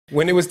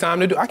When it was time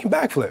to do, I can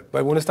backflip,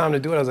 but when it's time to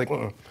do it, I was like,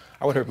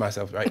 I would hurt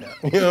myself right now.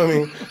 You know what I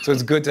mean? So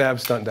it's good to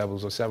have stunt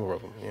doubles or several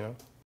of them, you know?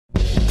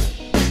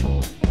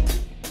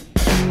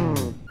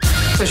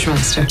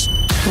 Bushmaster,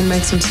 what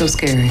makes him so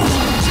scary? I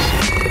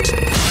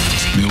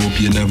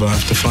hope you never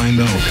have to find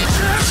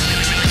out.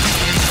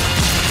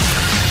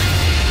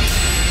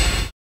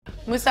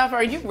 Mustafa,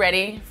 are you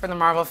ready for the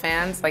Marvel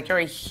fans? Like, you're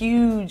a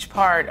huge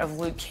part of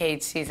Luke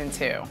Cage season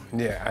 2.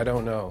 Yeah, I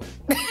don't know.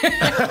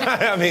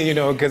 I mean, you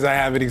know, because I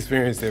haven't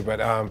experienced it, but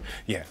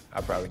yeah,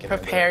 I probably can.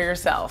 Prepare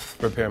yourself.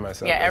 Prepare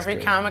myself. Yeah, every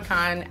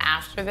Comic-Con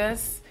after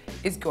this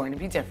is going to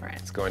be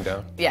different. It's going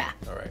down? Yeah.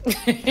 All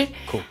right.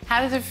 Cool.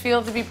 How does it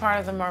feel to be part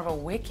of the Marvel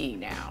Wiki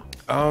now?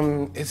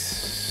 It's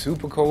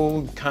super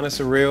cool, kind of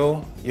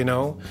surreal, you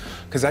know?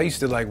 Because I used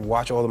to like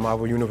watch all the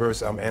Marvel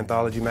Universe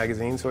anthology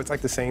magazines, so it's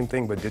like the same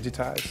thing but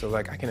digitized. So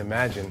like I can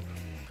imagine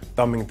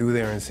thumbing through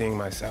there and seeing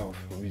myself.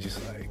 It would be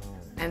just like,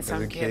 and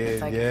some kid,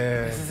 it's like,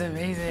 yeah. This is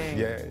amazing.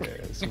 Yeah,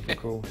 it's super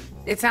cool.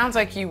 It sounds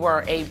like you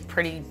were a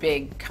pretty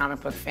big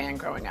comic book fan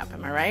growing up,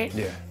 am I right?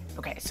 Yeah.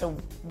 Okay, so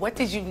what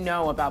did you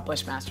know about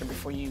Bushmaster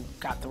before you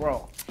got the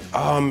role?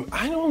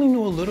 I only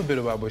knew a little bit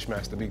about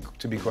Bushmaster,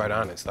 to be quite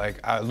honest.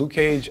 Like, Luke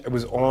Cage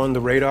was on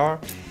the radar,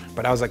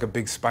 but I was like a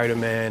big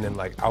Spider-Man, and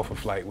like Alpha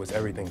Flight was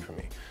everything for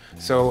me.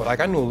 So like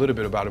I knew a little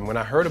bit about him. When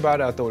I heard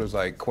about it, I thought it was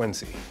like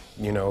Quincy,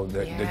 you know,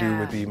 the dude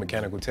with the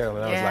mechanical tail,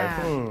 and I was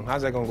like,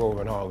 how's that gonna go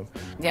over in Harlem?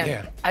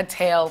 Yeah, a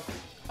tail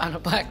on a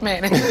black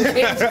man in Luke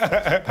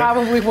Cage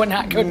probably would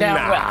not go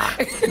down well.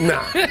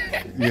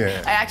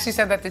 Yeah. I actually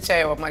said that to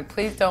Cheo. I'm like,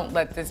 please don't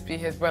let this be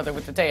his brother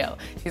with the tail.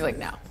 He's like,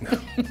 no.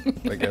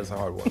 Like, that's a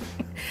hard one.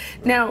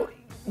 Now,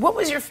 what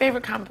was your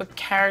favorite comic book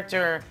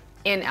character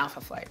in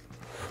Alpha Flight?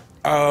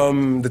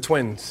 The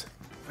twins.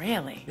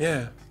 Really?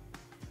 Yeah.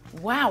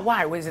 Wow,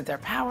 why? Was it their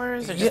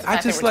powers or just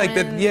I just like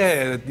that,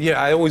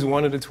 yeah, I always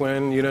wanted a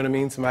twin, you know what I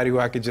mean? Somebody who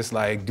I could just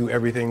like do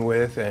everything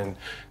with and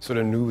sort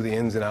of knew the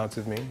ins and outs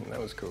of me, and that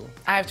was cool.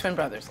 I have twin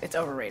brothers. It's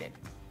overrated.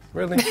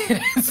 Really?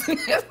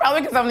 It's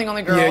probably because I'm the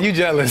only girl. Yeah, you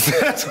jealous.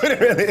 That's what it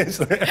really is.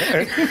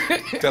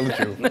 Tell the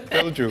truth.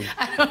 Tell the truth.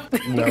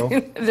 No.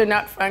 They're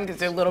not fun because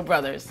they're little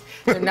brothers.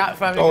 They're not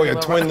fun. Oh, yeah,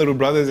 twin little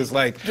brothers. It's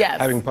like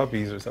having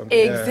puppies or something.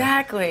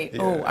 Exactly.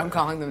 Yeah. Oh, I'm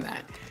calling them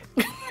that.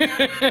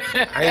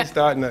 I ain't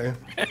starting nothing.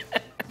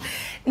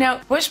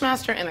 Now,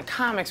 Bushmaster in the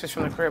comics was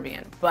from the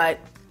Caribbean, but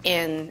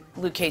in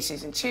Luke Cage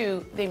season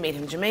 2, they made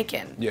him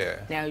Jamaican. Yeah.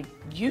 Now,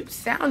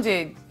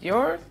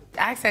 your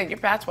accent, your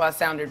patois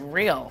sounded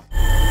real.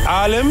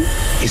 Harlem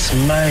is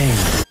mine.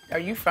 Are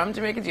you from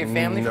Jamaica? Do your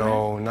family from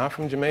No, not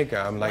from Jamaica.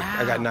 I'm like,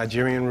 I got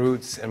Nigerian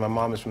roots, and my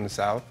mom is from the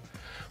South.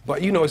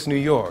 But you know, it's New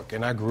York,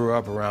 and I grew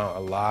up around a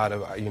lot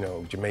of, you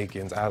know,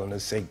 Jamaicans,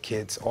 Islanders, St.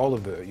 Kitts, all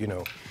of the, you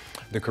know,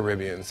 the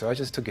Caribbean. So I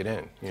just took it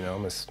in, you know,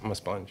 I'm a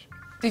sponge.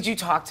 Did you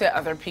talk to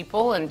other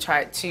people and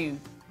try to,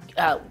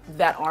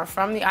 that are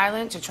from the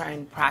island, to try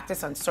and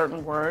practice on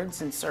certain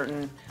words and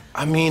certain...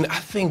 I mean, I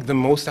think the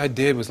most I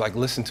did was like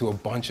listen to a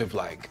bunch of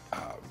like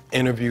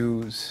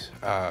interviews,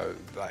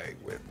 like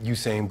with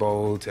Usain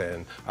Bolt,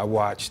 and I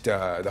watched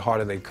The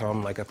Harder They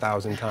Come like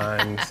 1,000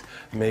 times,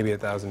 maybe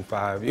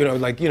 1,005. You know,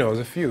 like, you know, it was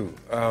a few.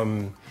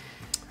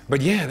 But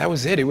yeah, that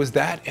was it. It was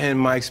that, and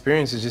my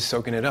experience is just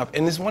soaking it up.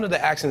 And it's one of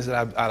the accents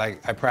that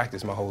I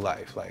practiced my whole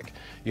life. Like,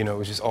 you know, it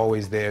was just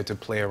always there to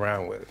play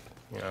around with.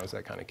 You know, I was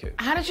that kind of kid.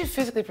 How did you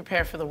physically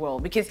prepare for the role?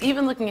 Because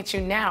even looking at you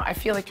now, I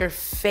feel like your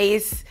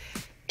face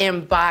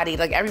embodied,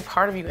 like every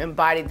part of you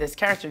embodied this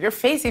character. Your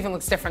face even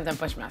looks different than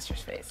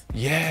Bushmaster's face.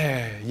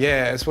 Yeah,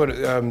 it's what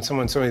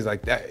somebody's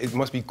like that. It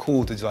must be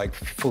cool to like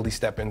fully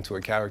step into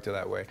a character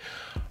that way.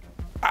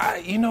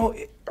 You know,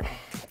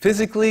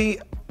 physically,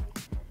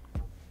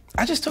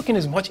 I just took in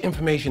as much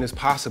information as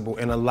possible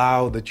and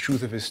allowed the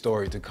truth of his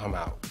story to come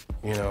out.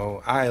 You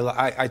know,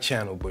 I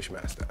channeled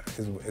Bushmaster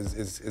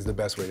is the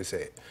best way to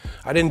say it.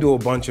 I didn't do a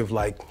bunch of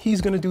like, he's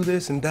gonna do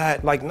this and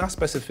that, like not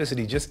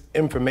specificity, just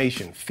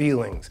information,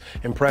 feelings,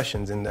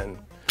 impressions, and then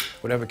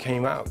whatever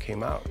came out,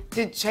 came out.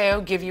 Did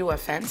Cheo give you a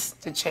fence?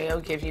 Did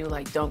Cheo give you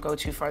like, don't go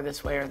too far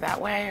this way or that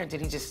way, or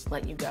did he just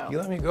let you go? He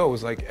let me go.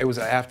 It was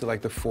after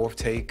like the 4th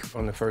take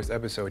on the first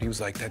episode. He was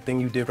like, that thing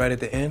you did right at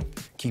the end,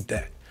 keep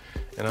that.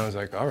 And I was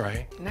like, all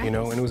right, you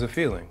know, and it was a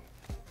feeling.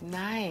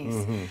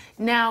 Nice.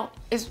 Now,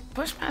 is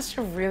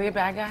Bushmaster really a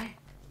bad guy?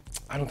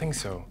 I don't think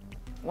so.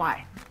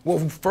 Why? Well,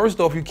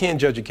 first off, you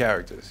can't judge your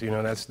characters. You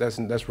know,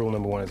 that's rule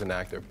number 1 as an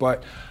actor.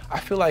 But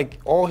I feel like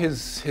all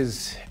his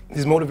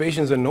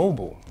motivations are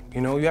noble.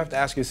 You know, you have to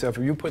ask yourself,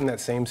 if you're put in that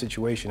same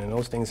situation and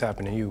those things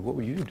happen to you, what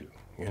would you do?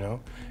 You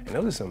know, and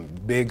those are some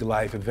big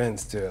life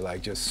events to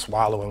like just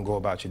swallow and go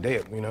about your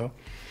day. You know,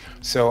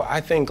 so I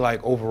think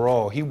like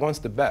overall, he wants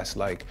the best.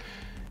 Like,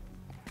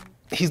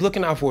 he's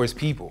looking out for his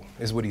people,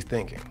 is what he's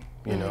thinking,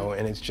 you know,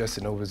 and it's just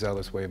an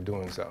overzealous way of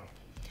doing so.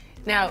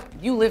 Now,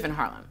 you live in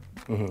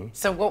Harlem.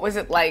 So what was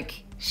it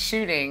like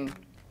shooting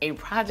a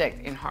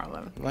project in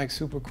Harlem. Like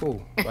super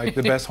cool, like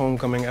the best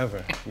homecoming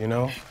ever, you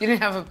know? You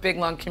didn't have a big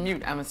long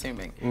commute, I'm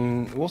assuming.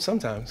 Well,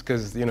 sometimes,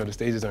 because you know the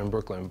stages are in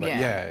Brooklyn. But Yeah.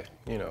 yeah,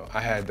 you know,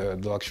 I had the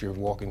luxury of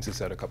walking to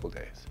set a couple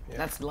days. Yeah.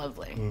 That's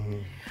lovely.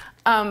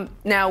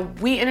 Now,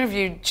 we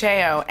interviewed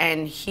Cheo,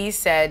 and he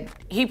said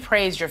he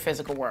praised your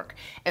physical work.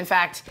 In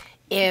fact,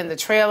 in the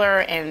trailer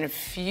and in a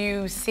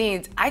few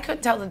scenes, I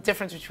couldn't tell the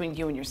difference between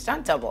you and your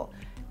stunt double.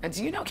 Now,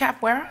 do you know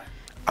capoeira?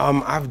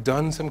 I've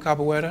done some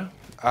capoeira.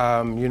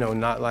 You know,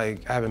 not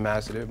like, I haven't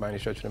mastered it by any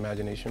stretch of the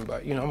imagination,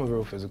 but you know, I'm a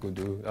real physical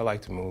dude. I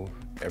like to move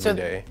every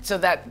day. So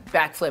that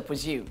backflip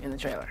was you in the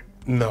trailer?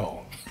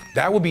 No,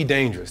 that would be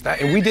dangerous.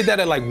 And we did that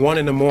at like 1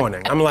 in the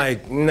morning. I'm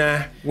like,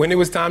 nah, when it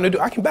was time to do,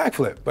 I can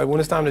backflip. But when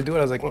it's time to do it,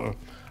 I was like,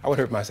 I would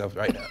hurt myself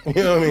right now.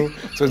 You know what I mean?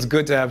 So it's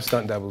good to have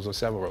stunt doubles, or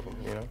several of them,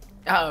 you know?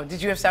 Oh,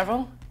 did you have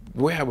several?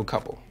 We have a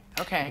couple.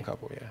 Okay. A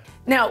couple, yeah.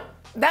 Now,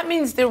 that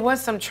means there was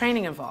some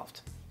training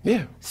involved.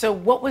 Yeah. So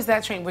what was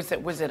that training? Was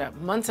it a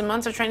months and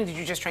months of training? Did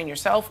you just train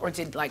yourself, or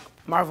did like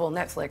Marvel and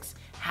Netflix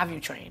have you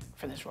train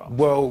for this role?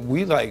 Well,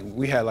 we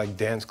had like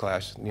dance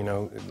class, you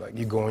know, like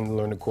you go and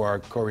learn the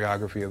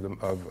choreography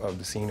of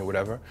the scene or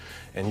whatever,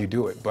 and you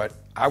do it. But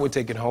I would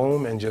take it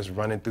home and just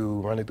run it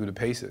through the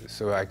paces,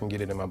 so I can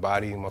get it in my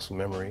body, muscle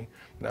memory,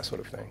 and that sort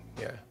of thing.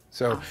 Yeah.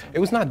 So Awesome. It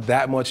was not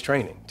that much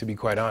training, to be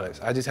quite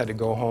honest. I just had to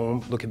go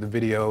home, look at the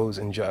videos,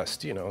 and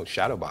just, you know,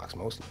 shadow box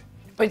mostly.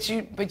 But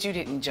you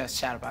didn't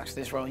just shadowbox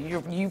this role.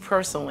 You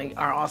personally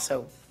are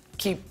also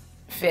keep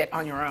fit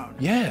on your own.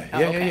 Yeah.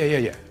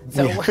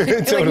 So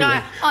Totally. like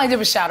not all I did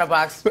was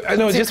shadowbox.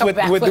 No, did just a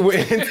couple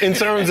backflips. in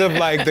terms of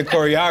like the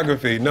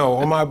choreography. No,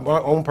 on my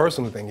own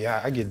personal thing.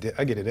 Yeah, I get it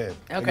in. Okay.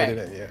 I get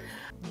it in. Yeah.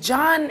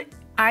 John,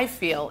 I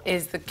feel,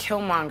 is the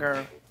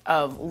Killmonger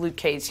of Luke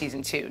Cage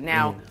season 2.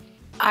 Now,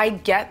 I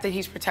get that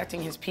he's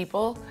protecting his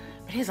people,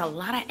 but he has a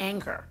lot of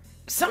anger.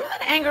 Some of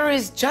that anger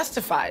is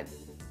justified,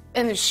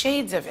 and there's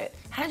shades of it.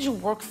 How did you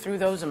work through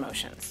those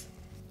emotions?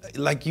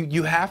 Like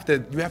you have to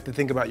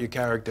think about your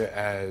character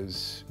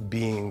as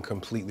being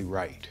completely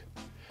right,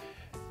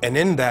 and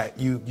in that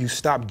you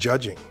stop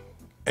judging,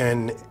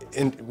 and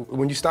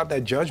when you stop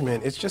that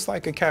judgment, it's just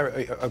like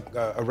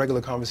a regular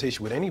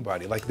conversation with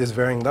anybody. Like there's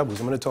varying levels.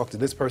 I'm going to talk to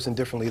this person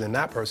differently than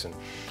that person.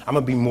 I'm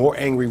going to be more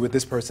angry with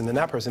this person than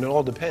that person. It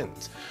all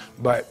depends,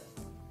 but.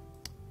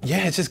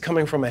 Yeah, it's just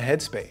coming from a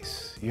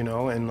headspace, you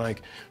know, and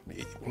like,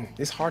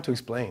 it's hard to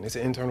explain. It's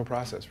an internal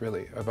process,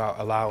 really, about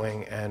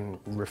allowing and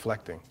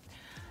reflecting.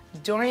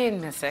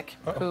 Dorian Missick,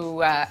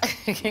 who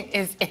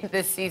is in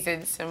this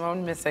season,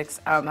 Simone Missick's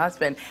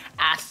husband,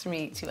 asked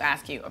me to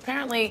ask you.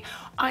 Apparently,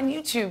 on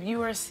YouTube,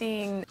 you are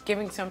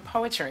giving some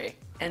poetry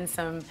and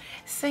some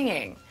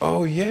singing.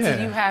 Oh, yeah.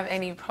 Do you have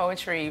any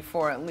poetry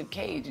for Luke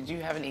Cage? Did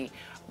you have any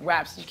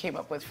raps that you came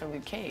up with for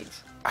Luke Cage?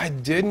 I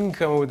didn't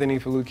come up with any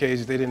for Luke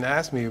Cage. They didn't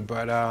ask me,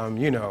 but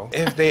you know,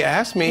 if they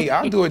ask me,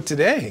 I'll do it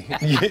today.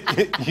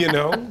 You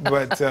know,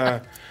 but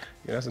yeah,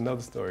 that's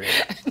another story.